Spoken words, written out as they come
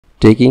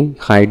Taking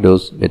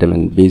high-dose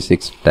vitamin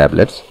B6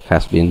 tablets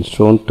has been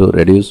shown to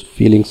reduce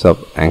feelings of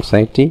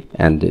anxiety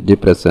and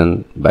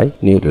depression by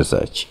new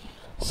research.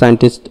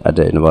 Scientists at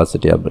the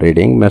University of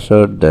Reading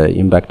measured the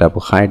impact of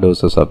high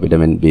doses of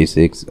vitamin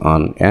B6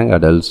 on young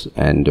adults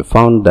and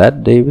found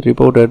that they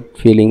reported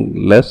feeling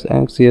less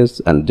anxious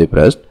and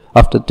depressed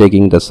after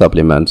taking the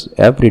supplements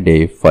every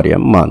day for a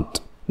month.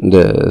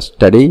 The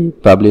study,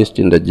 published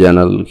in the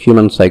journal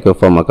Human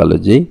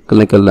Psychopharmacology,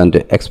 Clinical and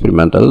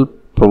Experimental,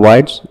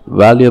 provides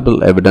valuable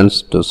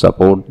evidence to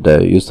support the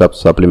use of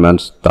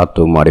supplements thought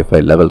to modify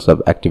levels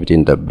of activity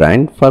in the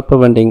brain for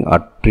preventing or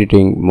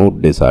treating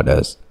mood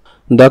disorders.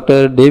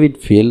 Dr. David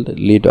Field,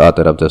 lead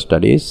author of the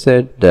study,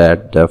 said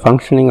that the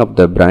functioning of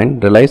the brain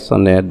relies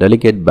on a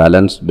delicate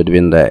balance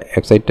between the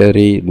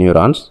excitatory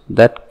neurons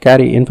that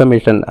carry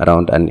information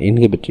around and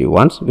inhibitory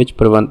ones which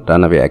prevent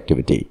runaway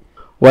activity.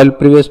 While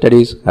previous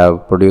studies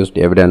have produced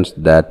evidence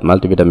that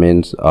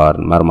multivitamins or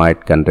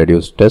marmite can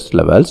reduce stress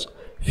levels,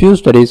 few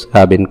studies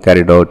have been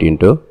carried out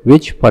into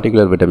which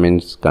particular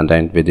vitamins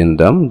contained within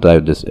them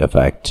drive this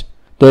effect.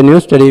 The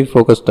new study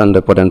focused on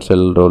the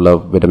potential role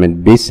of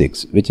vitamin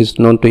B6, which is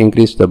known to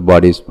increase the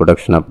body's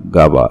production of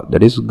GABA,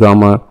 that is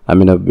gamma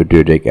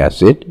aminobutyric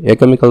acid, a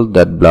chemical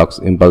that blocks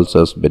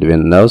impulses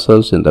between nerve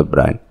cells in the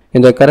brain.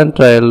 In the current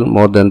trial,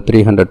 more than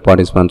 300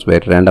 participants were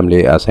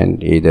randomly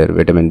assigned either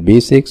vitamin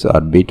B6 or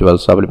B12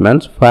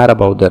 supplements far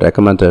above the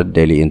recommended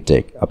daily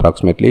intake,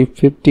 approximately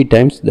 50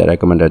 times the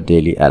recommended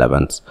daily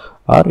allowance,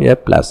 or a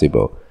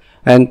placebo,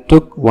 and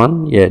took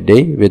one a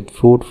day with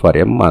food for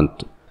a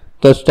month.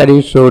 The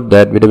study showed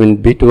that vitamin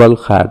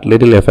B12 had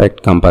little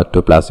effect compared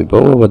to placebo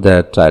over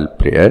the trial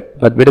period,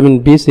 but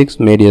vitamin B6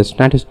 made a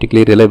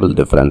statistically reliable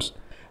difference.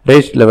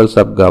 Raised levels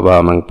of GABA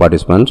among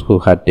participants who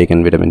had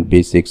taken vitamin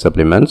B6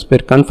 supplements were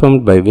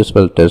confirmed by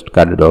visual tests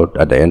carried out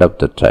at the end of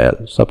the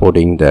trial,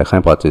 supporting the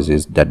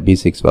hypothesis that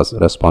B6 was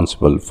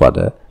responsible for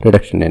the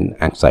reduction in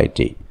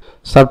anxiety.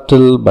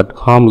 Subtle but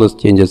harmless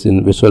changes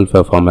in visual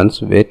performance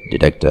were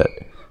detected,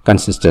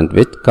 consistent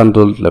with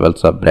controlled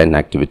levels of brain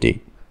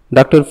activity.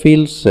 Dr.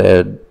 Fields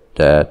said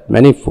that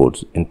many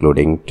foods,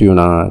 including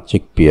tuna,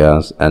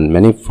 chickpeas, and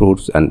many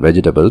fruits and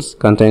vegetables,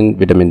 contain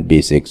vitamin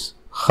B6.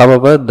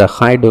 However, the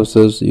high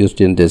doses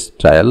used in this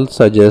trial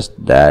suggest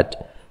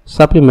that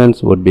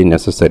supplements would be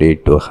necessary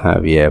to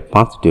have a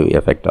positive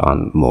effect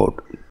on mood.